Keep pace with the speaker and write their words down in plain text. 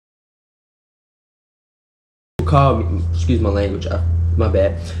call me, excuse my language, my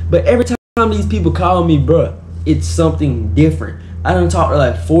bad. But every time these people call me, bruh, it's something different. I done talked to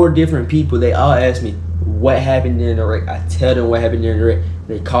like 4 different people. They all ask me what happened during the wreck. I tell them what happened during the wreck.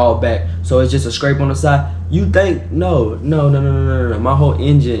 They call back. So it's just a scrape on the side. You think, no. My whole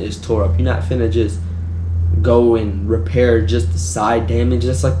engine is tore up. You're not finna just go and repair just the side damage.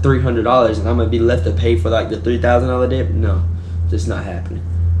 That's like $300 and I'm gonna be left to pay for like the $3,000 dip. No, just not happening.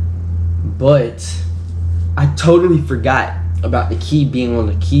 But I totally forgot about the key being on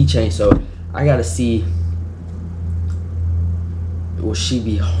the keychain, so I gotta see, will she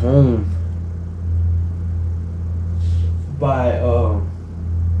be home by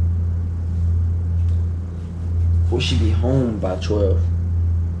will she be home by 12?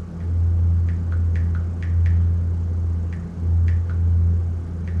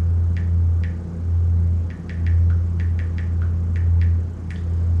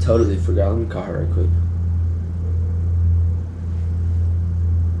 Totally forgot. Let me call her right quick.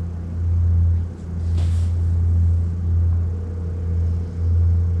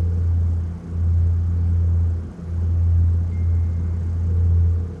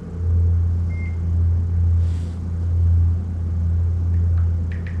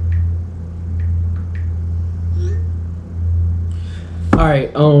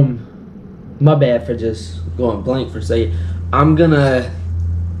 Alright, my bad for just going blank for a second. I'm gonna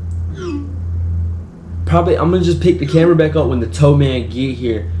just pick the camera back up when the tow man get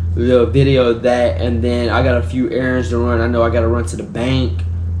here. We'll video that, and then I got a few errands to run. I know I gotta run to the bank.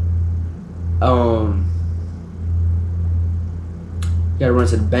 Gotta run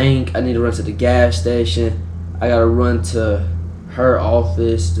to the bank. I need to run to the gas station. I gotta run to her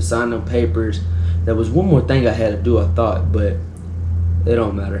office to sign them papers. There was one more thing I had to do, I thought, but it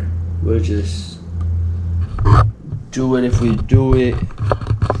don't matter. We'll just do it if we do it.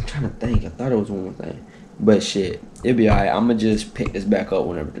 I'm trying to think. I thought it was one more thing. But shit, it'll be alright. I'm gonna just pick this back up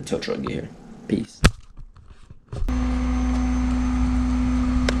whenever the tow truck get here. Peace.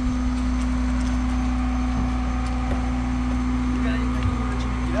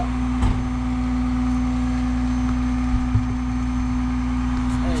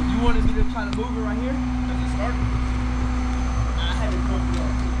 You wanted me to try to move it right here? Does it start? I had to come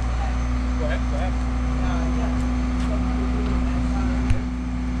through. Go ahead.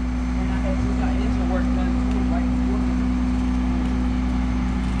 And I had to do my engine work done too, right before me.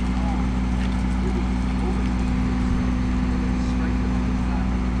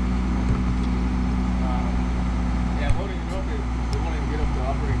 Yeah, holding it up, we won't even get up to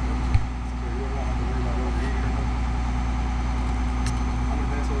operating. So you don't have to worry about overheating or nothing. I'm an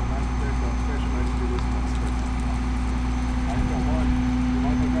advanced oil master there, so I'm specialized to do this one. I just don't mind. You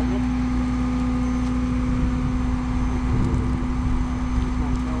mind if I grab it up?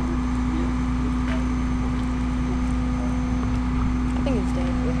 I think it's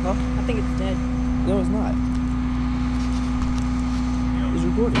dead. Huh? I think it's dead. No, it's not. It's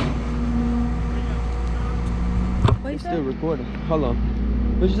recording. What you It's say? still recording. Hold on.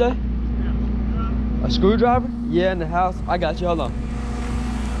 What'd you say? A screwdriver? Yeah, in the house. I got you. Hold on.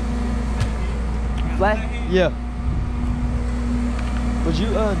 Flat? Yeah. Was you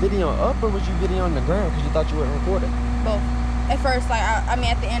videoing up or was you videoing on the ground because you thought you weren't recording? Both. At first, like, I mean,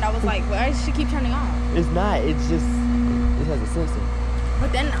 at the end, I was like, well, I should keep turning off. It's not. It's just, it has a sensor.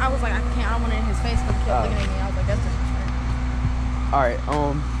 But then I was like, I don't want it in his face because he kept looking at me. I was like, that's disrespectful. All right.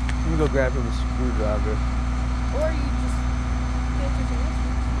 Let me go grab him a screwdriver. Or you just pay attention to this.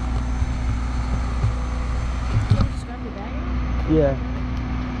 You want me to just grab your bag out? Yeah.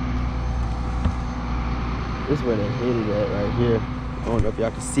 This is where they hit it at right here. I don't know if y'all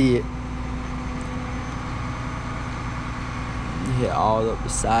can see it. You hit all up the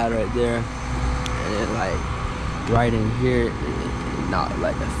side right there. And then like right in here, it knocked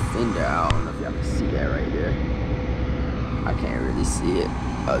like the fender out. I don't know if y'all can see that right there. I can't really see it.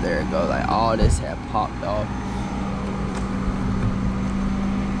 Oh, there it goes. Like all this had popped off.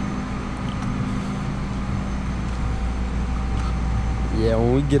 Yeah,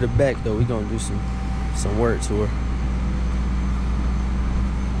 when we get her back though, we gonna do some work to her.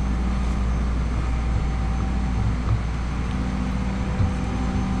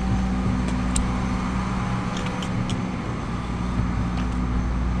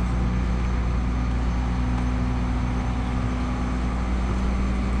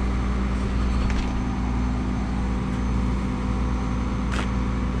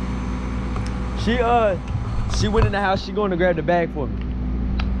 She went in the house. She going to grab the bag for me.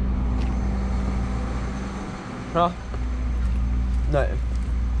 Huh? Nothing.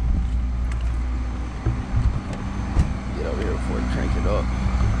 Get over here before you crank it up.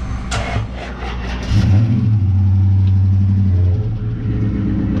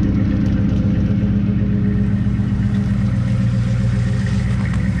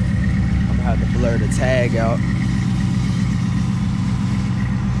 tag out.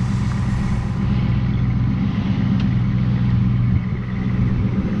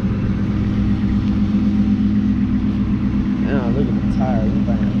 Damn, look at the tires. This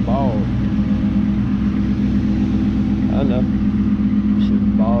thing bald. I know. Shit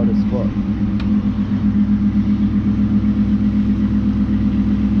bald as fuck.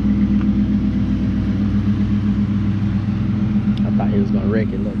 I thought he was gonna wreck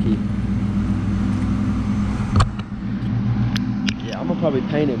it, low key. Yeah, I'm gonna probably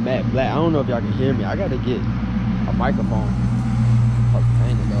paint it matte black. I don't know if y'all can hear me. I gotta get a microphone. Probably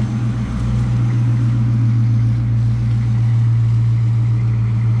paint it though.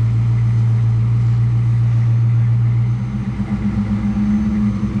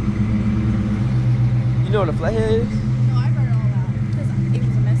 You know what a flathead is? No, I read it all out. Because it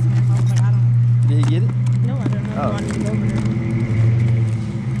was a mess in my phone, but I don't. Did he get it? No, I don't know. Oh. I want to go over there.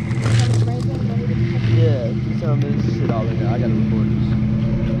 Yeah, you tell me this shit all in there. I gotta record this.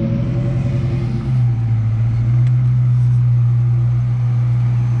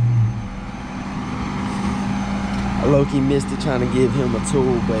 I low-key missed it trying to give him a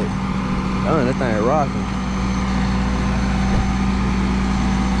tool, but that thing rocking.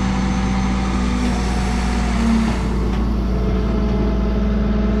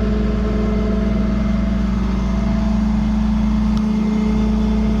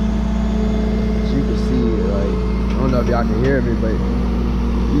 Y'all can hear me, but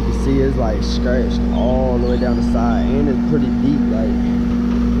you can see it's like scratched all the way down the side, and it's pretty deep. Like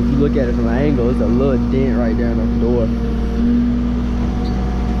if you look at it from an angle, it's a little dent right there on the door.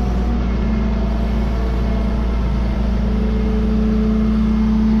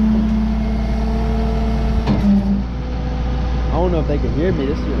 I don't know if they can hear me.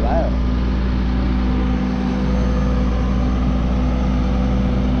 This shit loud.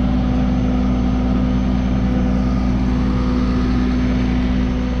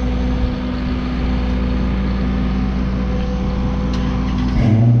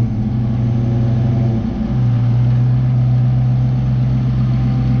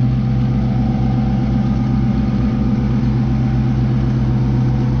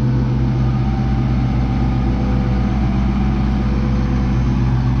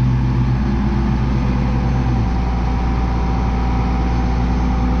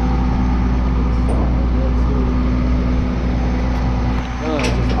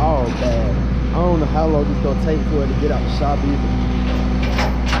 How long it's gonna take for it to get out the shop either.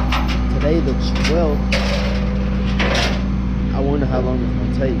 Today the 12th. I wonder how long it's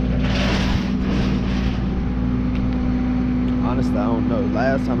gonna take. Honestly, I don't know.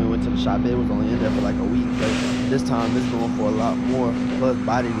 Last time I went to the shop, it was only in there for like a week. But this time it's going for a lot more. Plus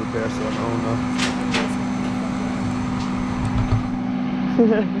body repair, so I don't know.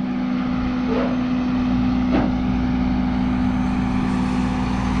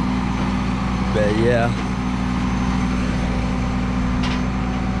 But yeah.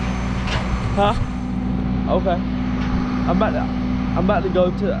 Huh? Okay. I'm about to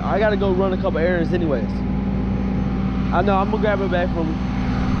go to, I gotta go run a couple errands anyways. I know, I'm gonna grab it back from me.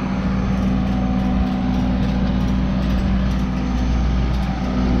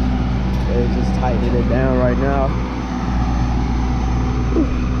 They're just tightening it down right now.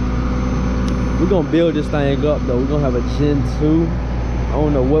 We're gonna build this thing up though. We're gonna have a Gen 2. I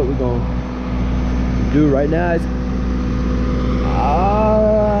don't know what we're gonna do right now. It's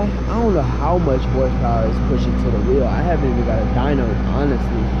I don't know how much horsepower is pushing to the wheel. I haven't even got a dyno,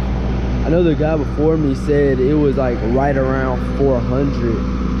 honestly. I know the guy before me said it was like right around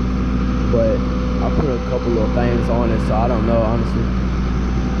 400, but I put a couple little things on it, so I don't know, honestly.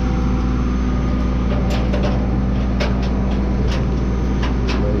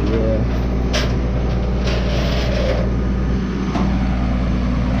 But yeah.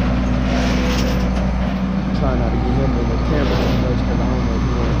 Try not to get him in the camera too much because I don't know if he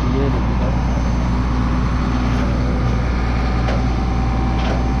wants to be in it, you know?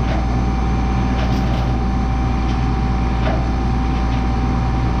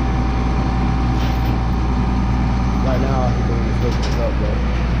 Right now, I'm doing this hooking it up, though.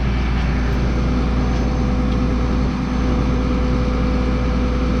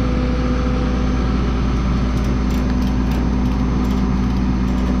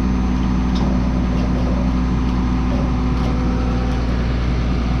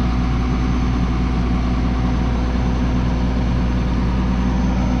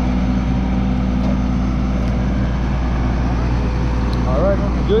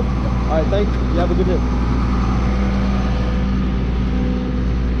 Good? Alright, thank you. You have a good day.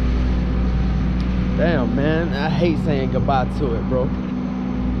 Damn, man. I hate saying goodbye to it, bro.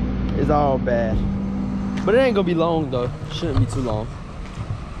 It's all bad. But it ain't gonna be long though. Shouldn't be too long.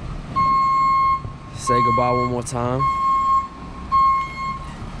 Say goodbye one more time.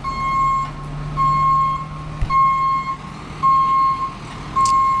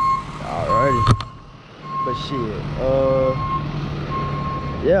 Alrighty. But shit,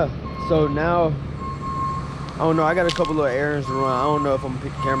 yeah. So now, I don't know, I got a couple little errands to run. I don't know if I'm gonna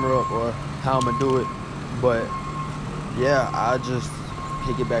pick the camera up or how I'm gonna do it. But yeah, I'll just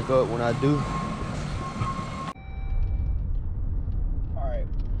pick it back up when I do. Alright,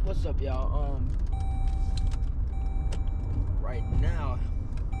 what's up y'all? Right now,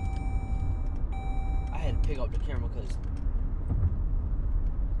 I had to pick up the camera because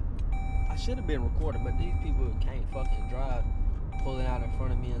I should have been recording, but these people can't fucking drive, pulling out in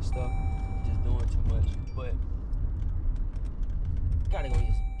front of me and stuff, just doing too much. But gotta go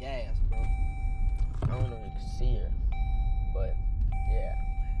get some gas, bro. I don't know if you can see her, but yeah.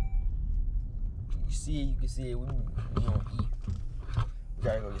 You can see it. We don't eat. We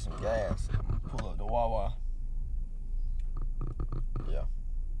gotta go get some gas. Pull up the Wawa. Yeah.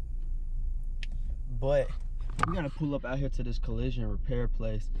 But we gotta pull up out here to this collision repair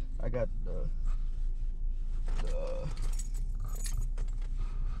place. I got the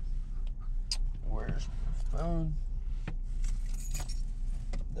where's my phone?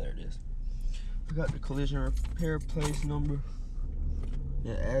 There it is. I got the collision repair place number.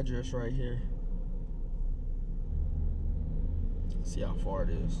 The address right here. Let's see how far it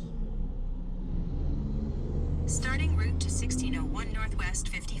is. Starting route to 1601 Northwest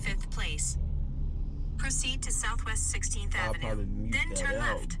 55th Place. Proceed to Southwest 16th I'll Avenue, probably mute then that turn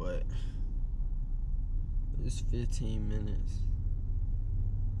out, left. but it's 15 minutes.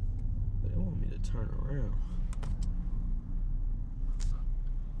 But they want me to turn around.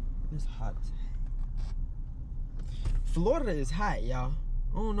 It's hot. Florida is hot, y'all.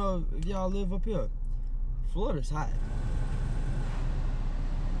 I don't know if y'all live up here. Florida's hot.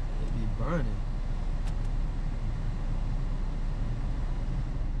 It be burning.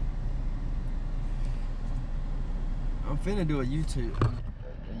 I'm finna do a U-turn.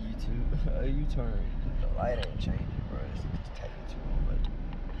 A U-turn. The light ain't changing, bro. It's just taking too long. But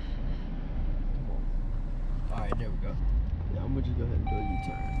come on. All right, there we go. Yeah, I'm gonna just go ahead and do a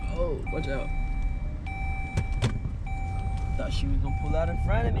U-turn. Oh, watch out! Thought she was gonna pull out in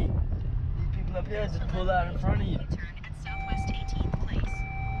front of me. These people up here just pull out in front of you. Turn at Southwest 18th Place.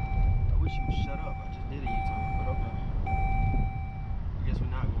 I wish you would shut up. I just did a U-turn, but okay. I guess we're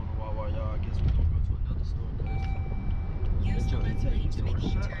not going to Wawa, y'all. I guess we're gonna go to another store because Use the left lane to make a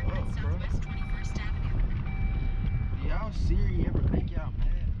shut U-turn up, at bro. Southwest 21st Avenue. Do y'all Siri ever make y'all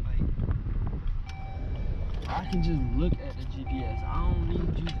mad? Like, I can just look at the GPS. I don't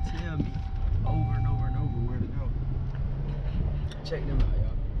need you to tell me over and over and over where to go. Check them out,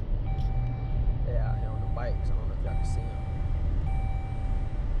 y'all. They out here on the bikes. I don't know if y'all can see them.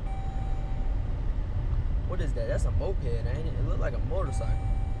 What is that? That's a moped, ain't it? It looked like a motorcycle.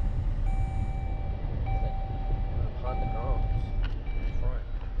 Honda drums in front.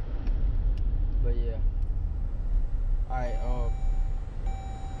 But yeah. Alright,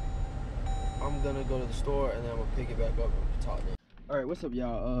 I'm gonna go to the store and then I'm gonna pick it back up and talk to them. Alright, what's up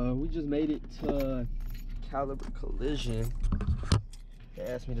y'all? We just made it to Caliber Collision. They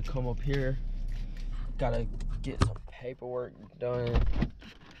asked me to come up here. Gotta get some paperwork done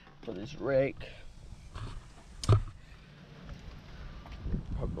for this wreck.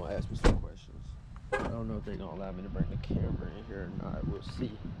 Probably gonna ask me some questions. I don't know if they're gonna allow me to bring the camera in here or not. We'll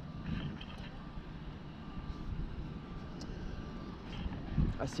see.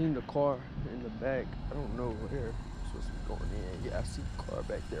 I seen the car in the back. I don't know where it's supposed to be going in. Yeah, I see the car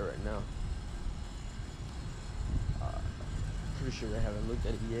back there right now. Pretty sure they haven't looked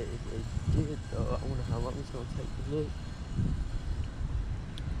at it yet. If they did, though, I wonder how long it's gonna take to look.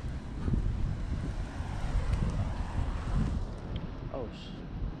 Oh shit.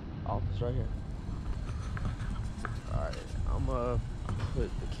 Office right here. Alright, I'm gonna put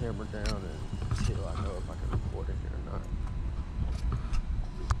the camera down until I know if I can record it here or not.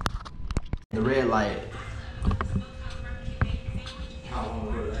 The red light. How long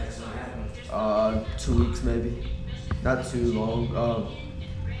will the accident happen? 2 weeks maybe. Not too long.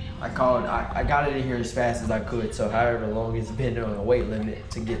 I got it in here as fast as I could, so however long it's been on a wait limit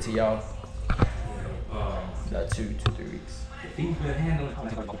to get to y'all. 2 to 3 weeks. If he could handle it.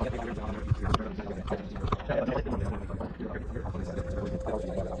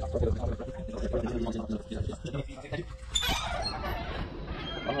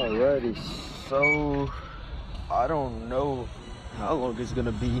 Alrighty, so I don't know how long it's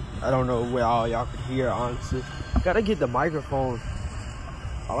gonna be. I don't know where all y'all can hear, honestly. Gotta get the microphone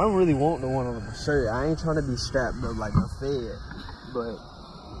I don't really want the one on my shirt. I ain't trying to be strapped up like no Fed, but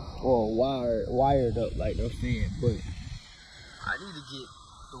or wired up like no Fed. But I need to get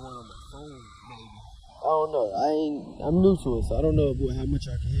the one on my phone, maybe. I don't know. I'm new to it, so I don't know how much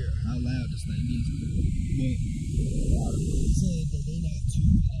I can hear, how loud this thing is. But they said that they not too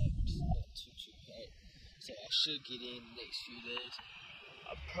packed, too packed. So I should get in the next few days.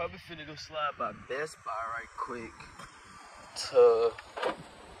 I'm probably finna go slide by Best Buy right quick.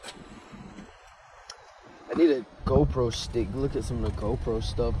 I need a GoPro stick. Look at some of the GoPro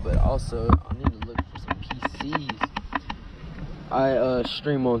stuff, but also I need to look for some PCs. I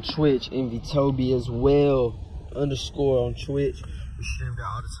stream on Twitch, MVToby as well, _ on Twitch. We stream that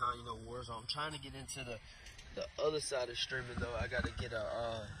all the time, you know, Warzone. I'm trying to get into the other side of streaming though. I gotta get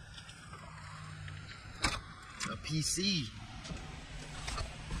a PC.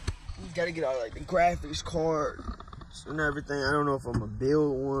 You gotta get all like the graphics card and everything. I don't know if I'm gonna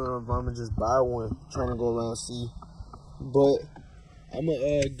build one or if I'm gonna just buy one. I'm trying to go around and see. But I'm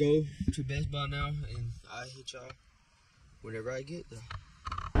gonna go to Best Buy now and I'll hit y'all whenever I get there.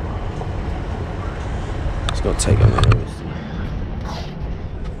 It's gonna take a minute.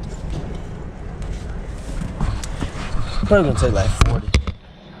 Probably gonna take like 40,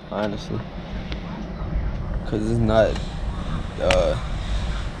 honestly. Cause it's not,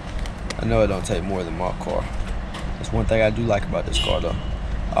 I know it don't take more than my car. That's one thing I do like about this car though.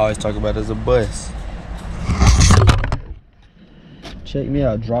 I always talk about it as a bus. Check me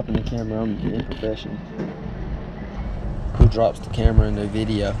out, dropping the camera, I'm being professional. Who drops the camera in the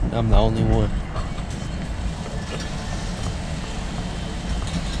video? I'm the only one.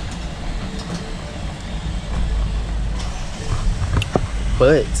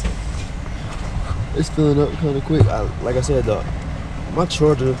 But it's filling up kind of quick. Like I said, though, my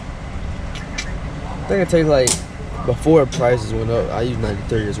charger, I think it takes like, before prices went up, I use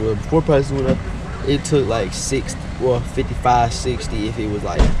 93 as well. Before prices went up, it took like 55, 60 if it was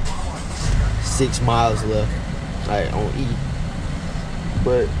like 6 miles left, like on E.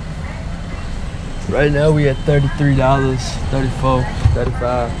 But right now we at $33, 34,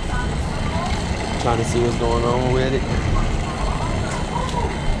 35. Trying to see what's going on with it.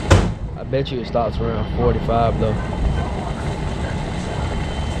 I bet you it stops around 45 though.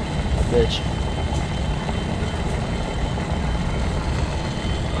 I bet you.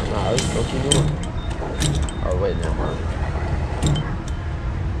 Oh, nah, let's go keep going. Oh wait, never mind.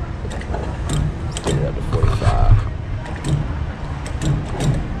 Let's get it up to 45.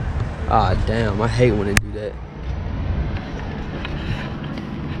 Ah damn, I hate when they do that.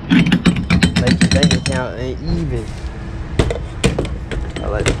 Make your bank account ain't even. I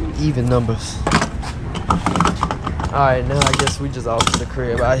like to do even numbers. Alright, now I guess we just off to the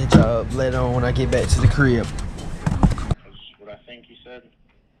crib. I'll hit y'all up later on when I get back to the crib. That's what I think you said?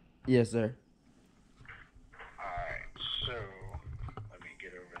 Yes, sir. Alright, so let me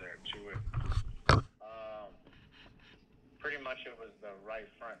get over there to it. Pretty much it was the right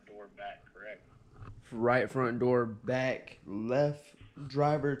front door back, correct? Right front door back, left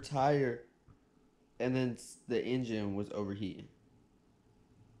driver tire, and then the engine was overheating.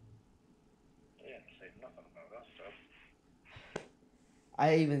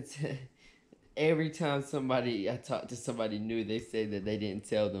 I even every time I talk to somebody new, they say that they didn't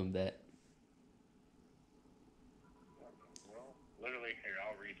tell them that. Well, literally, here,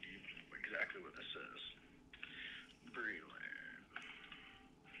 I'll read you exactly what this says. Breland.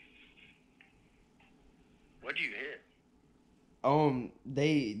 What'd you hit?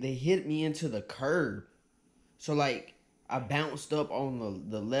 They hit me into the curb. So like I bounced up on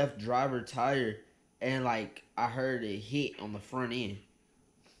the left driver tire and like I heard it hit on the front end.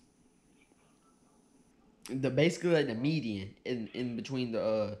 Basically like the median in between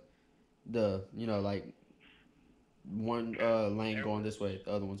the you know, like one lane going this way,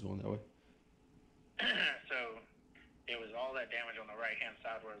 the other one's going that way. So it was all that damage on the right hand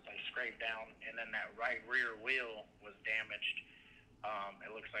side where it was like scraped down, and then that right rear wheel was damaged.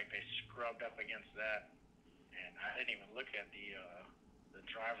 It looks like they scrubbed up against that, and I didn't even look at the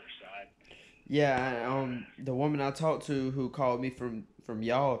driver's side. Yeah, the woman I talked to who called me from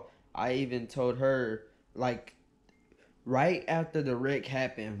y'all, I even told her, like, right after the wreck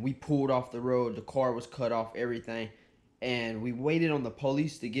happened, we pulled off the road, the car was cut off, everything, and we waited on the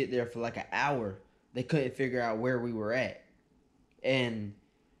police to get there for like an hour. They couldn't figure out where we were at. And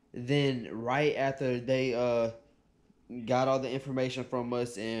then right after they got all the information from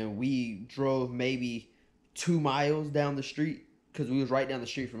us and we drove maybe 2 miles down the street, because we was right down the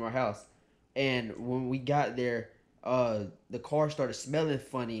street from our house. And when we got there, the car started smelling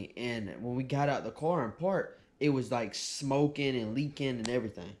funny, and when we got out the car and parked, it was like smoking and leaking and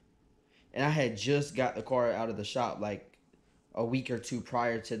everything. And I had just got the car out of the shop like a week or two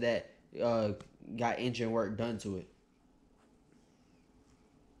prior to that. Got engine work done to it.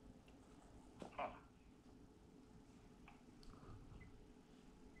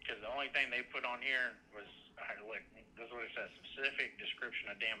 Because the only thing they put on here was, look, this is what it says: specific description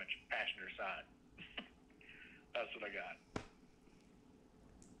of damage, passenger side. That's what I got.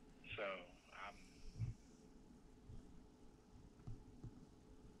 So,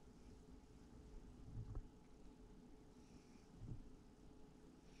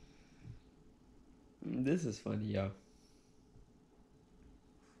 This is funny, y'all.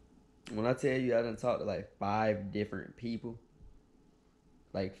 When I tell you I done talked to like 5 different people,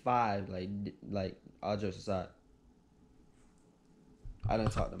 like 5, like all jokes aside, I done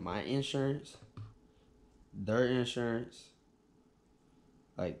talked to my insurance, their insurance,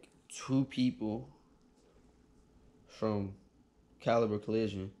 like 2 people from Caliber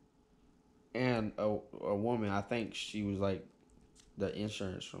Collision, and a woman. I think she was like the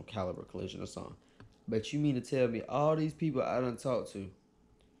insurance from Caliber Collision or something. But you mean to tell me all these people I done talked to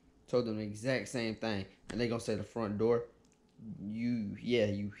told them the exact same thing, and they gonna say the front door? You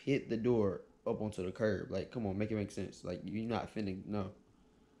hit the door up onto the curb. Like, come on, make it make sense. Like, you're not finna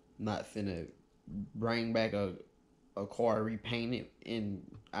bring back a car, repaint it, and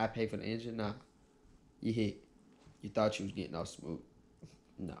I pay for the engine. Nah, you hit. You thought you was getting off smooth.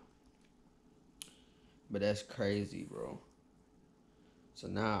 No. But that's crazy, bro. So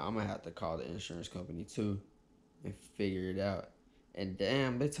now I'm gonna have to call the insurance company too and figure it out. And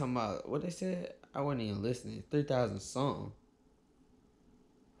damn, they talking about what they said. I wasn't even listening. 3,000 something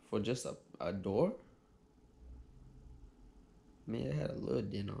for just a door. I mean, it had a little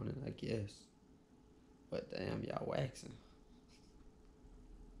dent on it, I guess. But damn, y'all waxing.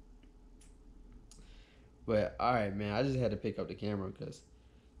 But alright, man, I just had to pick up the camera because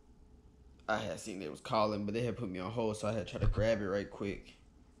I had seen they was calling, but they had put me on hold, so I had to try to grab it right quick.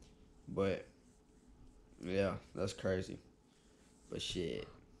 But yeah, that's crazy. But shit.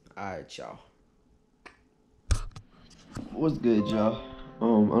 Alright, y'all. What's good, y'all? I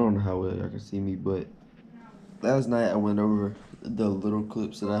don't know how well y'all can see me, but last night I went over the little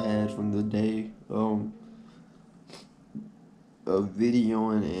clips that I had from the day of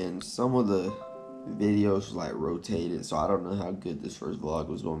videoing, and some of the videos was like rotated, so I don't know how good this first vlog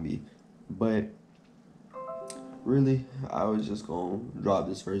was gonna be. But really, I was just gonna drop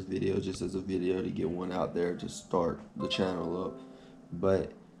this first video just as a video to get one out there to start the channel up.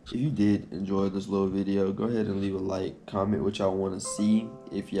 But if you did enjoy this little video, go ahead and leave a like, comment what y'all want to see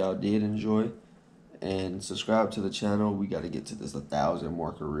if y'all did enjoy, and subscribe to the channel. We got to get to this 1,000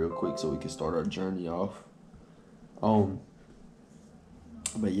 marker real quick so we can start our journey off.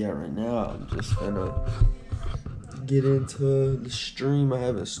 But yeah, right now I'm just gonna get into the stream. I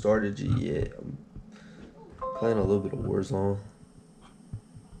haven't started it yet. I'm playing a little bit of Warzone.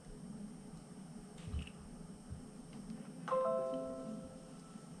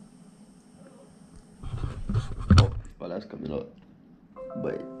 Oh, that's coming up.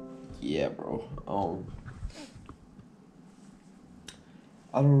 But yeah, bro.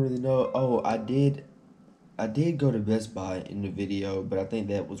 I don't really know. Oh, I did go to Best Buy in the video, but I think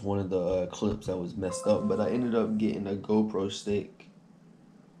that was one of the clips that was messed up. But I ended up getting a GoPro stick,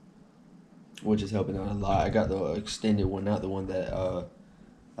 which is helping out a lot. I got the extended one, not the one that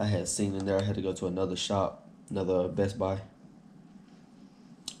I had seen in there. I had to go to another shop, another Best Buy.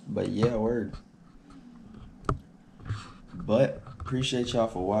 But yeah, word. But appreciate y'all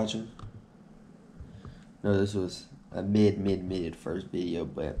for watching. No, this was a mid first video,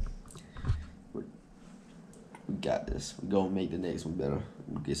 but we got this. We're gonna make the next one better.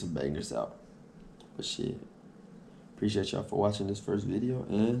 We'll get some bangers out. But shit, appreciate y'all for watching this first video,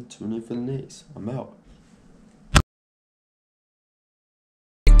 and tune in for the next. I'm out.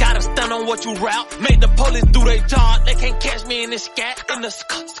 Gotta stand on what you route. Make the police do their job. They can't catch me in the scat.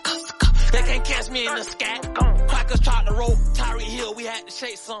 They can't catch me in the scat. Crackers tried to roll Tyree Hill. We had to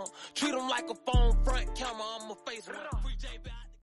shake some. Treat them like a phone front camera. I'm a face one. Free J